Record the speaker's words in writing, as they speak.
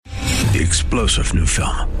The explosive new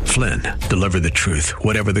film, Flynn, deliver the truth,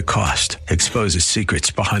 whatever the cost, exposes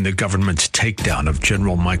secrets behind the government's takedown of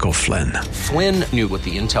General Michael Flynn. Flynn knew what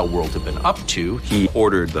the intel world had been up to. He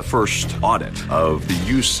ordered the first audit of the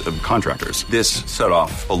use of contractors. This set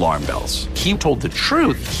off alarm bells. He told the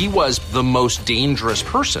truth. He was the most dangerous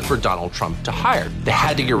person for Donald Trump to hire. They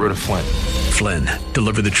had to get rid of Flynn. Flynn,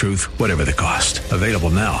 deliver the truth, whatever the cost. Available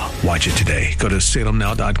now. Watch it today. Go to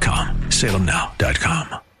salemnow.com.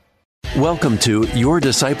 salemnow.com. Welcome to Your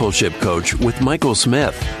Discipleship Coach with Michael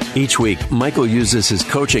Smith. Each week, Michael uses his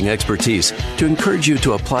coaching expertise to encourage you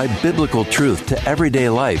to apply biblical truth to everyday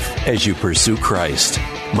life as you pursue Christ.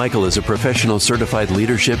 Michael is a professional certified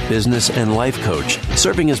leadership, business, and life coach,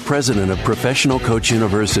 serving as president of Professional Coach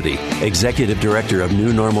University, executive director of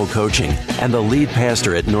New Normal Coaching, and the lead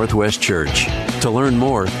pastor at Northwest Church. To learn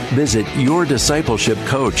more, visit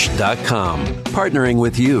yourdiscipleshipcoach.com, partnering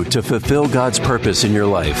with you to fulfill God's purpose in your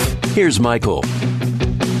life. Here's Michael.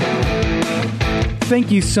 Thank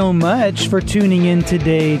you so much for tuning in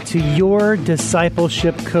today to Your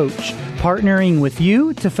Discipleship Coach, partnering with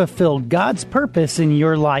you to fulfill God's purpose in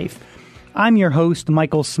your life. I'm your host,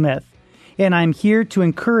 Michael Smith, and I'm here to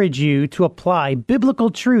encourage you to apply biblical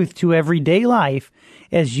truth to everyday life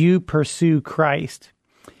as you pursue Christ.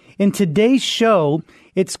 In today's show,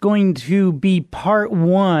 it's going to be part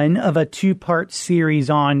one of a two-part series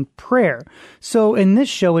on prayer. So in this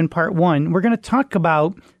show, in part one, we're going to talk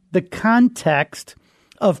about the context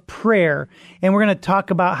of prayer, and we're going to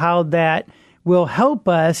talk about how that will help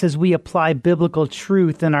us as we apply biblical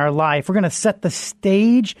truth in our life. We're going to set the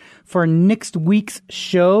stage for next week's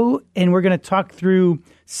show, and we're going to talk through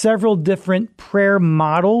several different prayer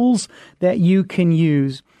models that you can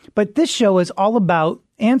use. But this show is all about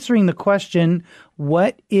answering the question,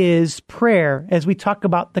 what is prayer? As we talk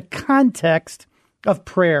about the context of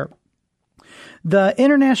prayer. The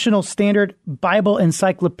International Standard Bible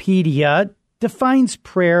Encyclopedia defines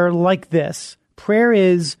prayer like this. Prayer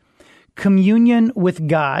is communion with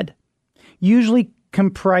God, usually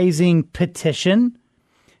comprising petition,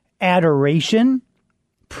 adoration,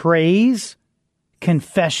 praise,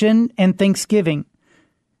 confession, and thanksgiving.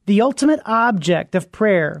 The ultimate object of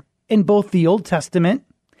prayer in both the Old Testament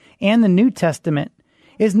and the New Testament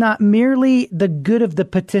is not merely the good of the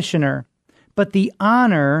petitioner, but the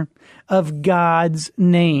honor of God's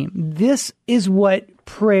name. This is what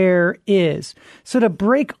prayer is. So to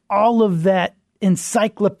break all of that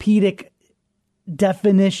encyclopedic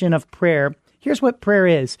definition of prayer, here's what prayer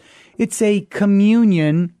is. It's a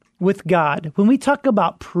communion with God. When we talk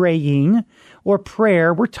about praying or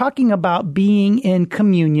prayer, we're talking about being in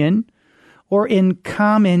communion or in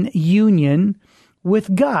common union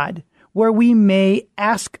with God, where we may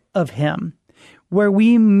ask of Him, where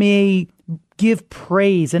we may give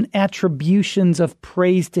praise and attributions of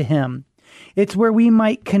praise to Him. It's where we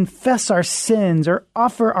might confess our sins or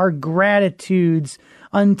offer our gratitudes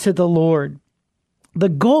unto the Lord. The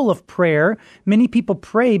goal of prayer, many people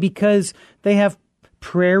pray because they have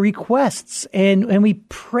prayer requests, and we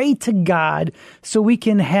pray to God so we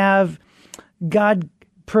can have God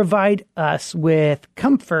provide us with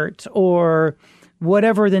comfort or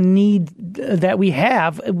whatever the need that we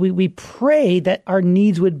have. We pray that our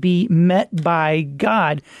needs would be met by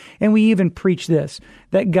God. And we even preach this,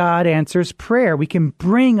 that God answers prayer. We can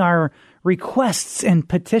bring our requests and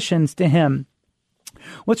petitions to Him.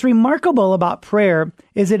 What's remarkable about prayer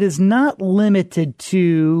is it is not limited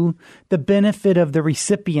to the benefit of the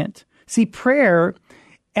recipient. See, prayer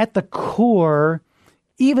at the core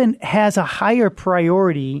even has a higher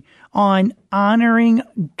priority on honoring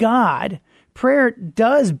God. Prayer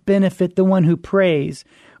does benefit the one who prays,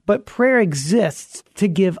 but prayer exists to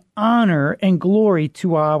give honor and glory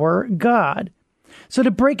to our God. So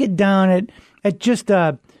to break it down at just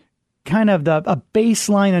a kind of a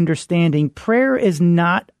baseline understanding, prayer is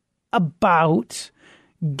not about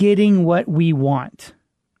getting what we want.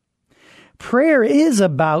 Prayer is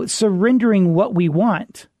about surrendering what we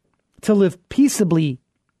want to live peaceably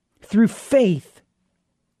through faith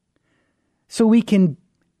so we can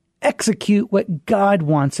execute what God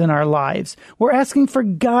wants in our lives. We're asking for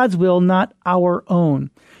God's will, not our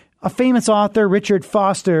own. A famous author, Richard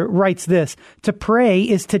Foster, writes this: to pray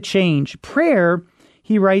is to change. Prayer,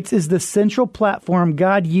 he writes, is the central platform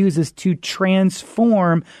God uses to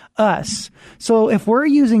transform us. So if we're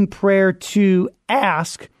using prayer to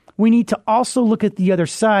ask, we need to also look at the other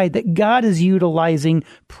side, that God is utilizing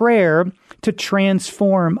prayer to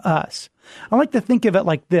transform us. I like to think of it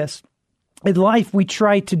like this. In life, we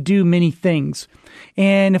try to do many things.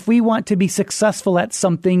 And if we want to be successful at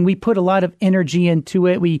something, we put a lot of energy into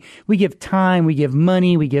it. We give time, we give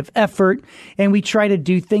money, we give effort, and we try to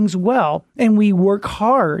do things well. And we work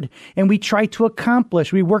hard, and we try to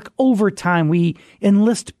accomplish. We work overtime. We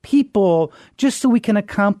enlist people just so we can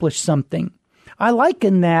accomplish something. I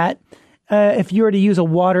liken that, if you were to use a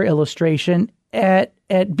water illustration,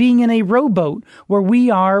 at being in a rowboat where we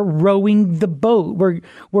are rowing the boat.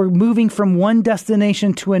 We're moving from one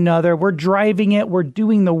destination to another. We're driving it. We're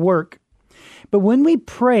doing the work. But when we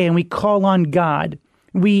pray and we call on God,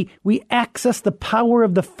 we access the power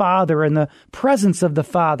of the Father and the presence of the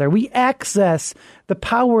Father. We access the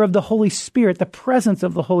power of the Holy Spirit, the presence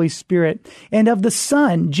of the Holy Spirit, and of the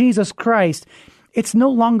Son, Jesus Christ. It's no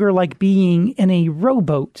longer like being in a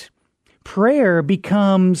rowboat. Prayer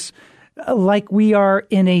becomes like we are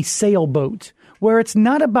in a sailboat, where it's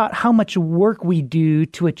not about how much work we do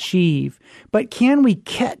to achieve, but can we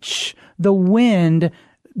catch the wind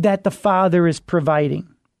that the Father is providing?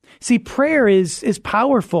 See, prayer is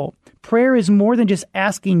powerful. Prayer is more than just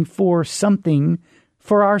asking for something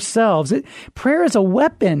for ourselves. Prayer is a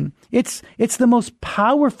weapon. It's the most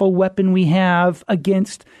powerful weapon we have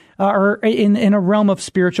against or in a realm of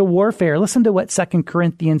spiritual warfare. Listen to what 2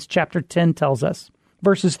 Corinthians chapter 10 tells us.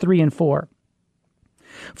 Verses 3 and 4.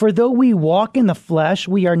 For though we walk in the flesh,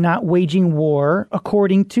 we are not waging war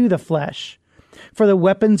according to the flesh. For the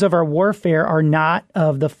weapons of our warfare are not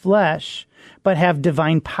of the flesh, but have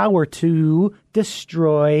divine power to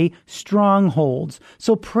destroy strongholds.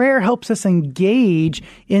 So prayer helps us engage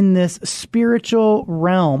in this spiritual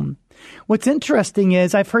realm. What's interesting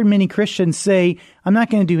is I've heard many Christians say, I'm not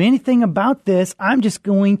going to do anything about this. I'm just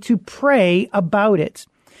going to pray about it.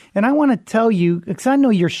 And I want to tell you, because I know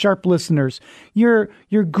you're sharp listeners, you're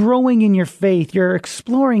growing in your faith, you're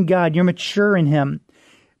exploring God, you're mature in Him.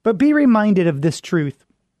 But be reminded of this truth.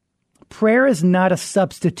 Prayer is not a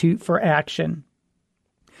substitute for action.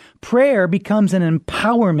 Prayer becomes an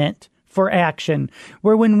empowerment for action,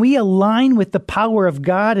 where when we align with the power of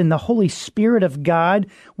God and the Holy Spirit of God,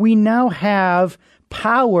 we now have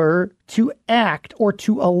power to act or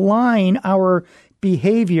to align our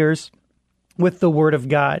behaviors with the Word of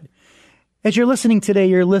God. As you're listening today,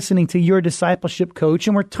 you're listening to Your Discipleship Coach,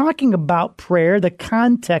 and we're talking about prayer, the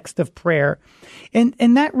context of prayer. And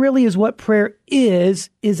that really is what prayer is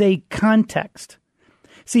a context.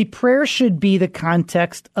 See, prayer should be the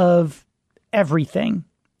context of everything,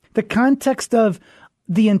 the context of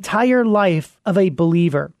the entire life of a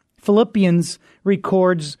believer. Philippians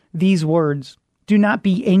records these words, do not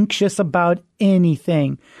be anxious about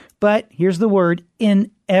anything, but here's the word,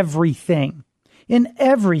 in everything. In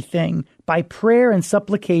everything, by prayer and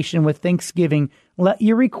supplication with thanksgiving, let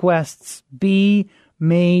your requests be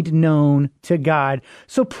made known to God.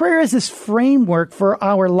 So prayer is this framework for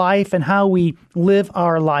our life and how we live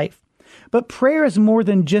our life. But prayer is more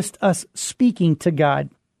than just us speaking to God.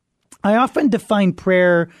 I often define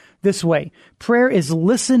prayer this way. Prayer is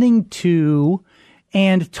listening to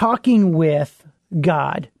and talking with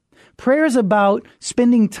God. Prayer is about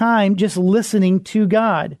spending time just listening to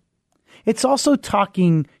God. It's also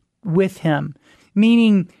talking with Him,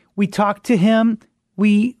 meaning we talk to Him,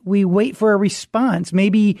 we wait for a response.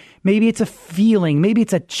 Maybe it's a feeling, maybe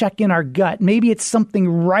it's a check in our gut, maybe it's something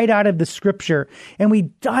right out of the Scripture, and we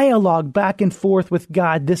dialogue back and forth with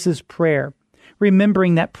God. This is prayer,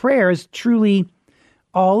 remembering that prayer is truly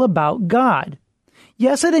all about God.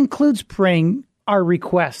 Yes, it includes praying our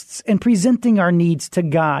requests and presenting our needs to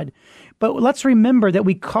God. But let's remember that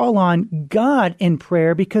we call on God in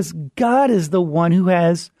prayer because God is the one who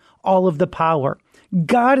has all of the power.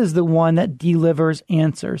 God is the one that delivers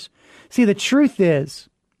answers. See, the truth is,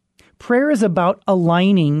 prayer is about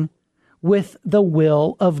aligning with the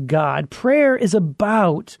will of God. Prayer is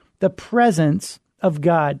about the presence of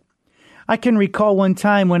God. I can recall one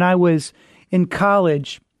time when I was in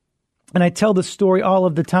college, and I tell the story all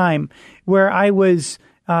of the time, where I was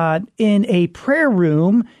in a prayer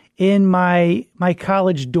room in my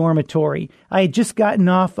college dormitory. I had just gotten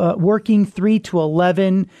off working 3 to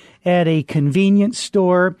 11 at a convenience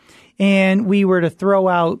store, and we were to throw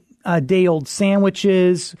out day-old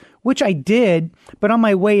sandwiches, which I did. But on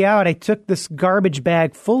my way out, I took this garbage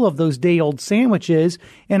bag full of those day-old sandwiches,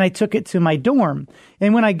 and I took it to my dorm.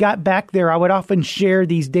 And when I got back there, I would often share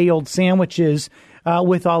these day-old sandwiches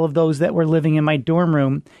with all of those that were living in my dorm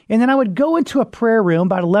room. And then I would go into a prayer room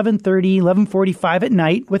about 11:30, 11:45 at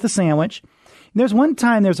night with a sandwich. And there's one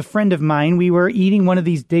time, there's a friend of mine, we were eating one of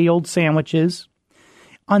these day-old sandwiches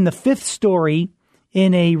on the 5th story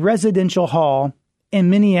in a residential hall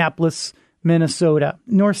in Minneapolis, Minnesota,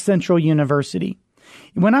 North Central University.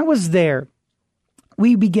 When I was there,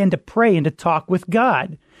 we began to pray and to talk with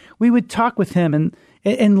God. We would talk with him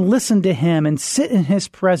and listen to him and sit in his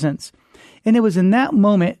presence. And it was in that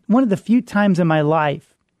moment, one of the few times in my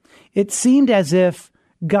life, it seemed as if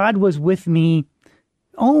God was with me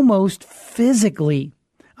almost physically.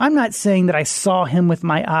 I'm not saying that I saw him with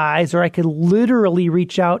my eyes or I could literally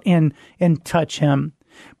reach out and touch him.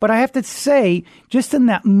 But I have to say, just in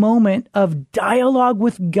that moment of dialogue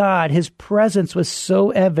with God, his presence was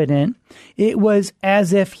so evident. It was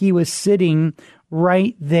as if he was sitting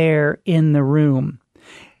right there in the room.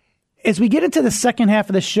 As we get into the second half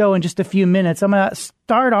of the show in just a few minutes, I'm going to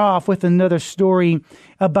start off with another story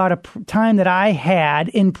about a time that I had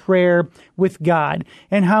in prayer with God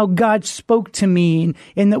and how God spoke to me.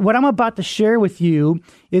 And that what I'm about to share with you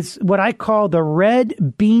is what I call the red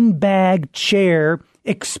beanbag chair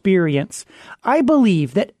experience. I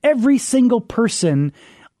believe that every single person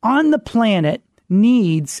on the planet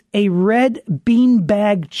needs a red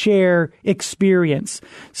beanbag chair experience.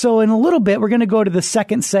 So in a little bit, we're going to go to the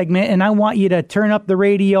second segment, and I want you to turn up the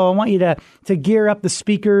radio. I want you to gear up the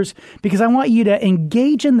speakers, because I want you to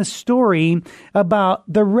engage in the story about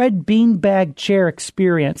the red beanbag chair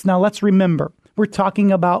experience. Now, let's remember, we're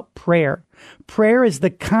talking about prayer. Prayer is the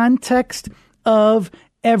context of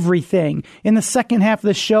everything. In the second half of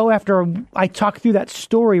the show, after I talk through that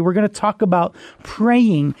story, we're going to talk about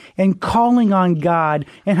praying and calling on God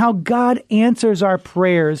and how God answers our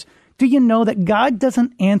prayers. Do you know that God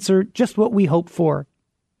doesn't answer just what we hope for?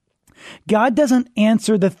 God doesn't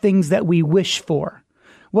answer the things that we wish for.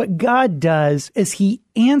 What God does is he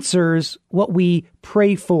answers what we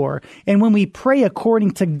pray for. And when we pray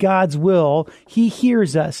according to God's will, he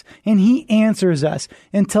hears us and he answers us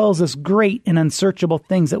and tells us great and unsearchable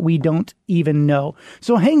things that we don't even know.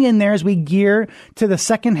 So hang in there as we gear to the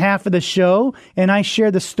second half of the show, and I share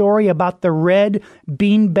the story about the red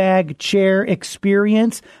beanbag chair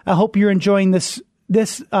experience. I hope you're enjoying this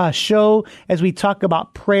show as we talk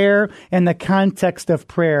about prayer and the context of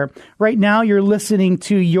prayer. Right now, you're listening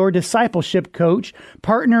to Your Discipleship Coach,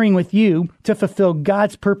 partnering with you to fulfill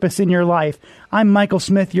God's purpose in your life. I'm Michael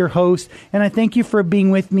Smith, your host, and I thank you for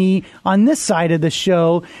being with me on this side of the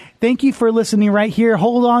show. Thank you for listening right here.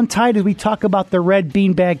 Hold on tight as we talk about the red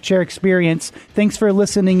beanbag chair experience. Thanks for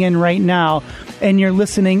listening in right now. And you're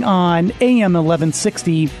listening on AM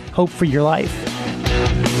 1160, Hope for Your Life.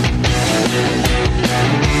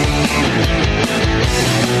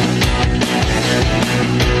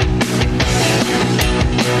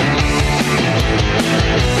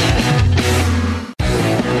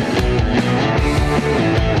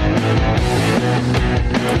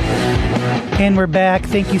 And we're back.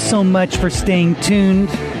 Thank you so much for staying tuned.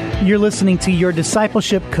 You're listening to Your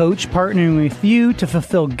Discipleship Coach, partnering with you to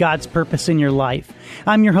fulfill God's purpose in your life.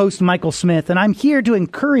 I'm your host, Michael Smith, and I'm here to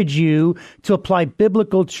encourage you to apply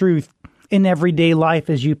biblical truth in everyday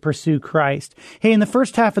life as you pursue Christ. Hey, in the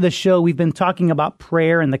first half of the show, we've been talking about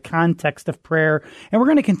prayer and the context of prayer, and we're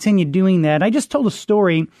going to continue doing that. I just told a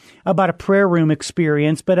story about a prayer room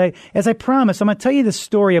experience, but as I promised, I'm going to tell you the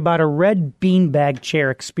story about a red beanbag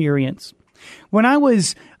chair experience. When I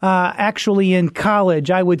was actually in college,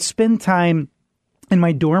 I would spend time in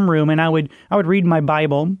my dorm room and I would read my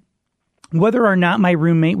Bible, whether or not my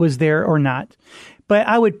roommate was there or not. But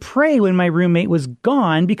I would pray when my roommate was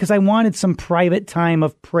gone because I wanted some private time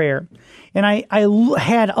of prayer. And I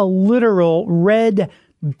had a literal red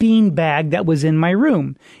beanbag that was in my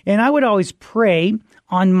room. And I would always pray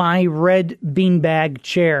on my red beanbag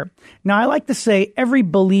chair. Now, I like to say every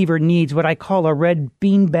believer needs what I call a red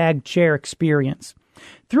beanbag chair experience.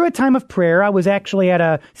 Through a time of prayer, I was actually at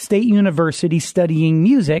a state university studying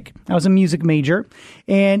music. I was a music major.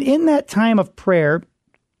 And in that time of prayer,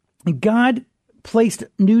 God placed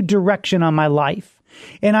new direction on my life.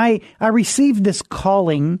 And I received this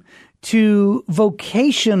calling to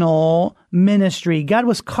vocational ministry. God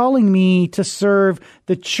was calling me to serve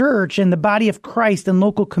the church and the body of Christ in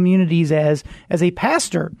local communities as a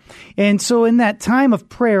pastor. And so in that time of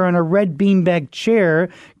prayer on a red beanbag chair,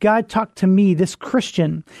 God talked to me, this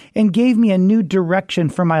Christian, and gave me a new direction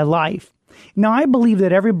for my life. Now, I believe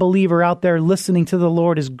that every believer out there listening to the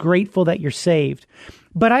Lord is grateful that you're saved.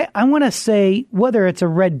 But I want to say, whether it's a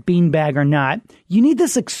red beanbag or not, you need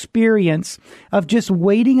this experience of just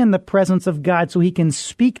waiting in the presence of God so he can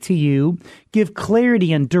speak to you, give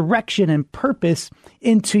clarity and direction and purpose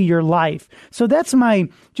into your life. So that's my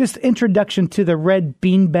just introduction to the red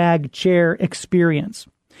beanbag chair experience.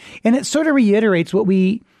 And it sort of reiterates what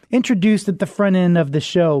we introduced at the front end of the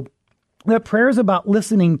show. That prayer is about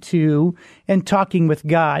listening to and talking with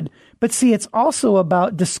God. But see, it's also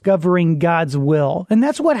about discovering God's will. And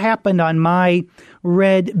that's what happened on my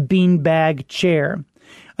red beanbag chair.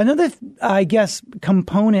 Another,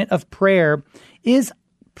 component of prayer is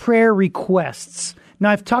prayer requests. Now,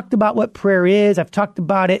 I've talked about what prayer is. I've talked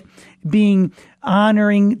about it being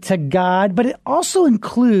honoring to God, but it also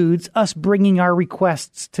includes us bringing our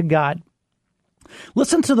requests to God.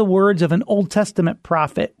 Listen to the words of an Old Testament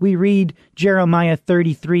prophet. We read Jeremiah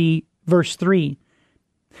 33, verse 3.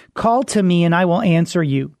 Call to me and I will answer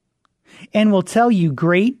you, and will tell you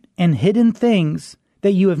great and hidden things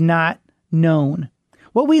that you have not known.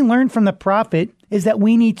 What we learn from the prophet is that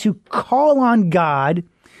we need to call on God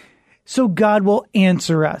so God will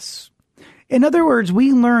answer us. In other words,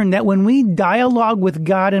 we learn that when we dialogue with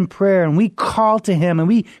God in prayer and we call to Him and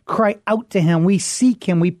we cry out to Him, we seek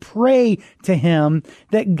Him, we pray to Him,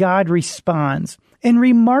 that God responds in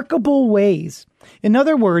remarkable ways. In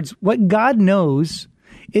other words, what God knows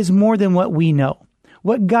is more than what we know.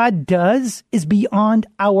 What God does is beyond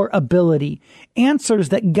our ability. Answers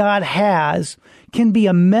that God has can be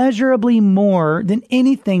immeasurably more than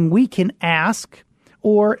anything we can ask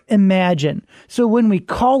or imagine. So when we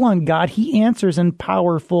call on God, He answers in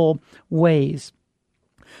powerful ways.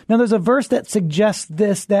 Now, there's a verse that suggests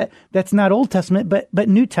this, that's not Old Testament, but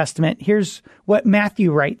New Testament. Here's what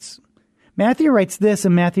Matthew writes. Matthew writes this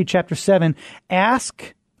in Matthew chapter 7,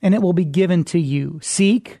 ask and it will be given to you.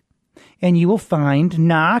 Seek and you will find.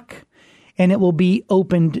 Knock and it will be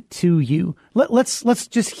opened to you. Let's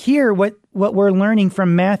just hear what we're learning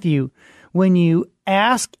from Matthew. When you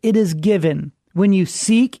ask, it is given. When you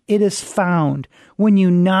seek, it is found. When you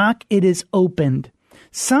knock, it is opened.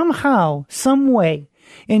 Somehow, some way,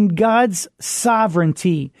 in God's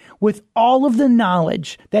sovereignty, with all of the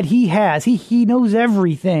knowledge that He has, He knows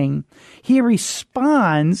everything, He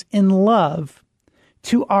responds in love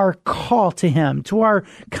to our call to Him, to our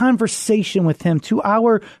conversation with Him, to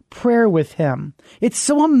our prayer with Him. It's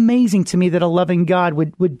so amazing to me that a loving God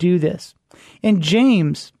would do this. In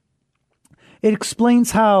James, it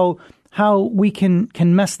explains how we can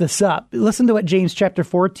mess this up. Listen to what James chapter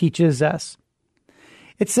 4 teaches us.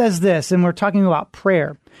 It says this, and we're talking about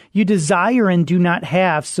prayer. You desire and do not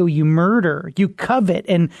have, so you murder. You covet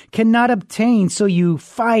and cannot obtain, so you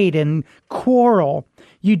fight and quarrel.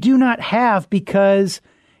 You do not have because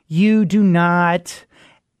you do not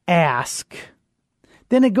ask.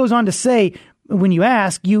 Then it goes on to say, when you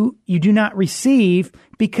ask, you do not receive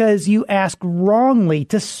because you ask wrongly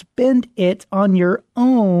to spend it on your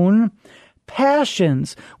own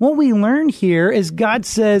passions. What we learn here is God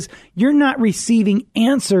says you're not receiving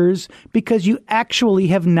answers because you actually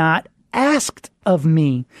have not asked of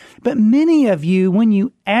me. But many of you, when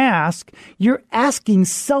you ask, you're asking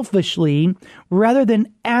selfishly rather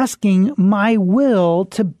than asking my will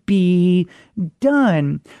to be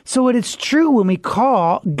done. So it is true when we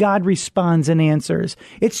call, God responds and answers.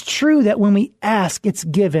 It's true that when we ask, it's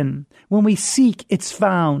given. When we seek, it's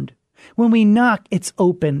found. When we knock, it's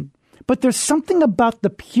open. But there's something about the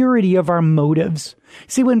purity of our motives.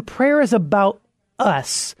 See, when prayer is about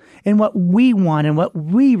us and what we want and what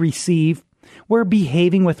we receive, we're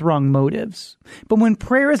behaving with wrong motives. But when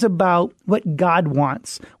prayer is about what God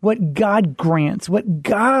wants, what God grants, what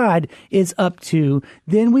God is up to,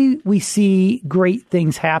 then we see great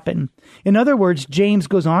things happen. In other words, James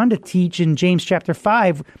goes on to teach in James chapter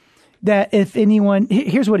 5 that if anyone,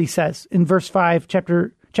 here's what he says in verse 5,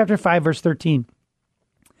 chapter 5, verse 13.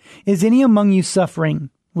 Is any among you suffering?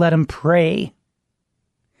 Let him pray.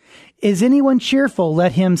 Is anyone cheerful?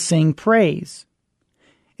 Let him sing praise.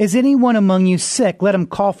 Is anyone among you sick? Let him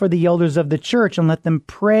call for the elders of the church and let them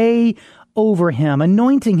pray over him,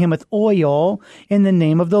 anointing him with oil in the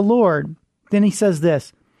name of the Lord. Then he says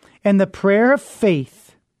this, and the prayer of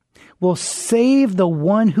faith will save the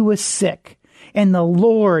one who is sick, and the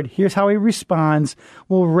Lord, here's how he responds,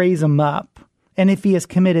 will raise him up. And if he has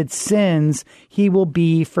committed sins, he will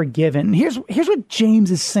be forgiven. Here's what James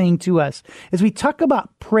is saying to us. As we talk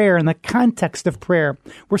about prayer in the context of prayer,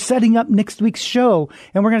 we're setting up next week's show,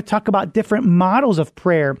 and we're going to talk about different models of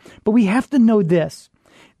prayer. But we have to know this,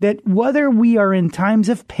 that whether we are in times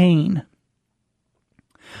of pain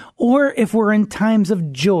or if we're in times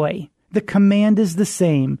of joy, the command is the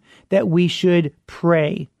same, that we should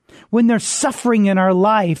pray. When there's suffering in our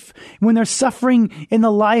life, when there's suffering in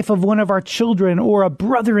the life of one of our children or a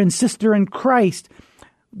brother and sister in Christ,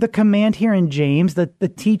 the command here in James, the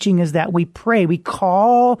teaching is that we pray, we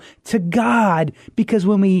call to God, because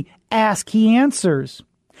when we ask, He answers.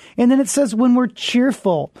 And then it says when we're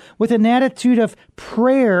cheerful, with an attitude of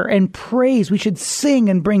prayer and praise, we should sing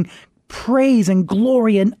and bring praise and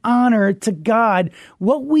glory and honor to God.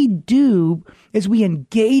 What we do is we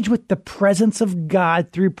engage with the presence of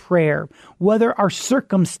God through prayer, whether our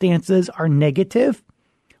circumstances are negative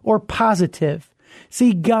or positive.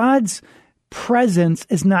 See, God's presence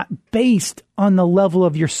is not based on the level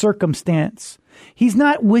of your circumstance. He's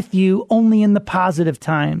not with you only in the positive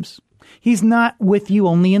times. He's not with you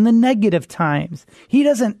only in the negative times. He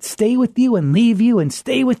doesn't stay with you and leave you and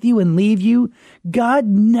stay with you and leave you. God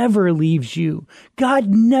never leaves you. God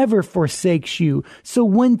never forsakes you. So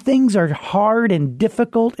when things are hard and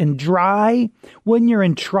difficult and dry, when you're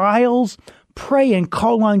in trials, pray and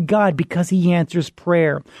call on God because He answers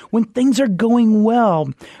prayer. When things are going well,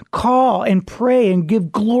 call and pray and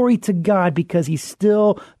give glory to God because He's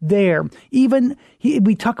still there.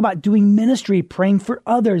 We talk about doing ministry, praying for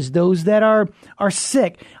others, those that are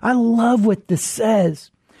sick. I love what this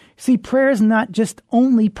says. See, prayer is not just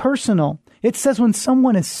only personal. It says when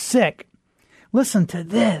someone is sick, listen to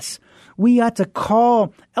this. We ought to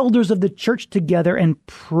call elders of the church together and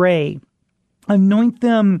pray. Anoint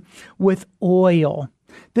them with oil.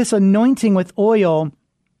 This anointing with oil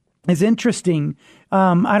is interesting.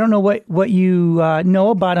 I don't know what you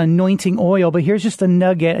know about anointing oil, but here's just a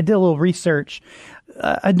nugget. I did a little research.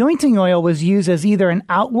 Anointing oil was used as either an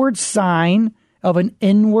outward sign of an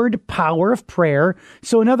inward power of prayer.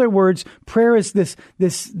 So in other words, prayer is this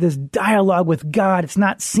dialogue with God. It's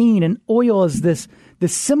not seen, and oil is this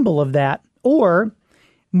symbol of that. Or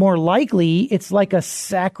more likely, it's like a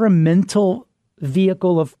sacramental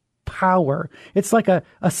vehicle of power. It's like a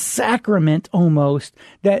sacrament almost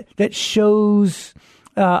that shows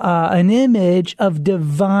an image of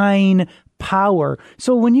divine power.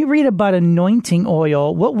 So when you read about anointing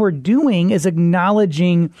oil, what we're doing is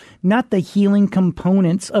acknowledging not the healing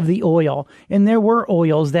components of the oil. And there were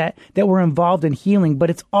oils that were involved in healing, but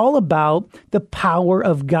it's all about the power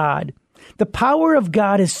of God. The power of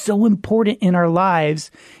God is so important in our lives,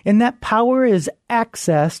 and that power is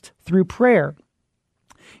accessed through prayer.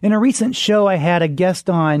 In a recent show, I had a guest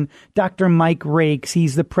on, Dr. Mike Rakes.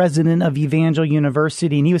 He's the president of Evangel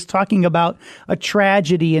University, and he was talking about a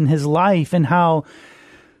tragedy in his life and how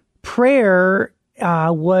prayer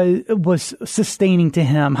was sustaining to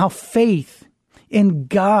him, how faith in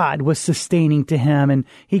God was sustaining to him. And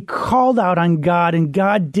he called out on God, and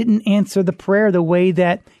God didn't answer the prayer the way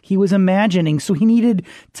that he was imagining. So he needed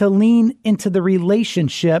to lean into the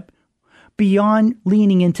relationship beyond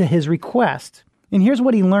leaning into his request. And here's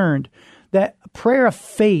what he learned, that a prayer of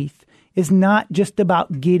faith is not just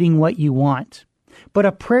about getting what you want, but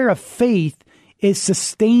a prayer of faith is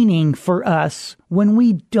sustaining for us when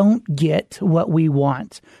we don't get what we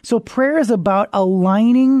want. So prayer is about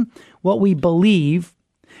aligning what we believe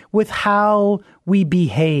with how we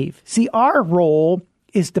behave. See, our role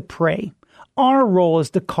is to pray. Our role is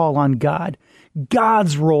to call on God.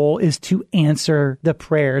 God's role is to answer the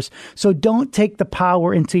prayers. So don't take the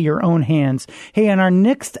power into your own hands. Hey, in our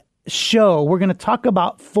next show, we're going to talk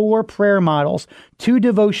about 4 prayer models, 2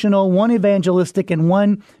 devotional, 1 evangelistic, and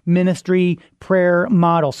 1 ministry prayer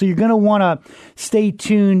model. So you're going to want to stay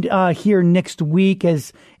tuned here next week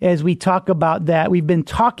as we talk about that. We've been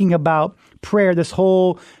talking about prayer this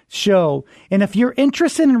whole show. And if you're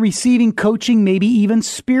interested in receiving coaching, maybe even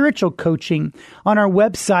spiritual coaching, on our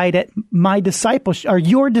website at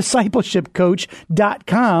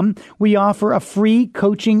yourdiscipleshipcoach.com, we offer a free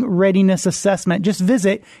coaching readiness assessment. Just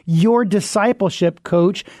visit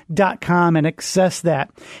yourdiscipleshipcoach.com and access that.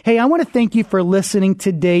 Hey, I want to thank you for listening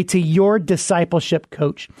today to Your Discipleship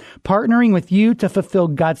Coach, partnering with you to fulfill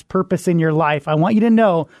God's purpose in your life. I want you to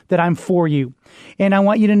know that I'm for you. And I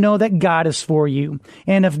want you to know that God is for you.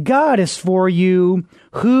 And if God is for you,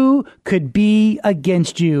 who could be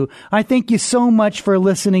against you? I thank you so much for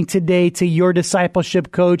listening today to Your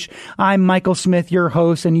Discipleship Coach. I'm Michael Smith, your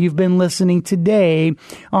host, and you've been listening today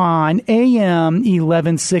on AM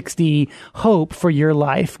 1160, Hope for Your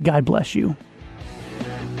Life. God bless you.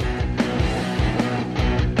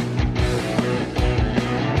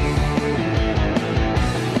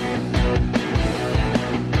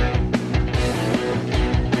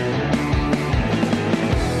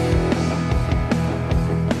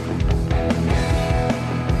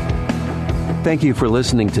 Thank you for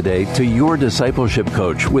listening today to Your Discipleship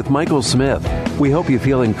Coach with Michael Smith. We hope you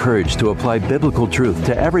feel encouraged to apply biblical truth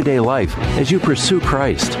to everyday life as you pursue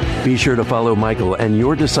Christ. Be sure to follow Michael and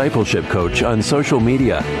Your Discipleship Coach on social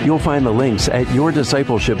media. You'll find the links at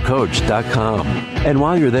yourdiscipleshipcoach.com. And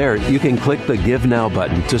while you're there, you can click the Give Now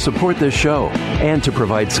button to support this show and to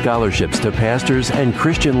provide scholarships to pastors and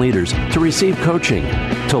Christian leaders to receive coaching.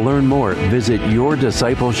 To learn more, visit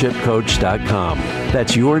yourdiscipleshipcoach.com.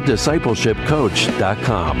 That's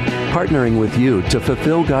yourdiscipleshipcoach.com, partnering with you to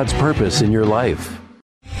fulfill God's purpose in your life.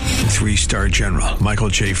 3-star general Michael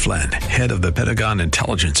J. Flynn, head of the Pentagon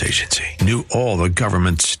Intelligence Agency, knew all the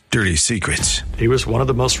government's dirty secrets. He was one of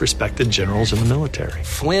the most respected generals in the military.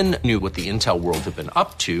 Flynn knew what the intel world had been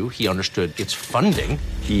up to. He understood its funding.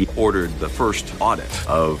 He ordered the first audit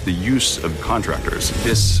of the use of contractors.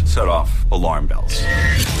 This set off alarm bells.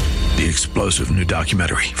 The explosive new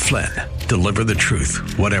documentary, Flynn, Deliver the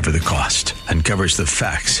Truth, Whatever the Cost, uncovers the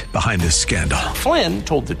facts behind this scandal. Flynn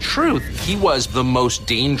told the truth. He was the most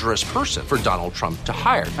dangerous person for Donald Trump to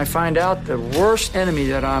hire. I find out the worst enemy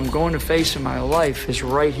that I'm going to face in my life is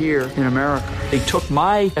right here in America. They took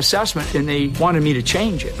my assessment and they wanted me to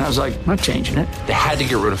change it. And I was like, I'm not changing it. They had to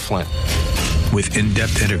get rid of Flynn. With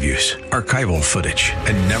in-depth interviews, archival footage,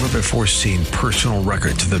 and never-before-seen personal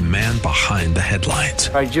records of the man behind the headlines.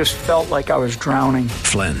 I just felt like I was drowning.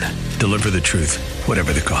 Flynn, Deliver the Truth,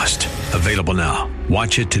 Whatever the Cost. Available now.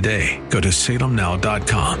 Watch it today. Go to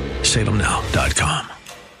salemnow.com. salemnow.com.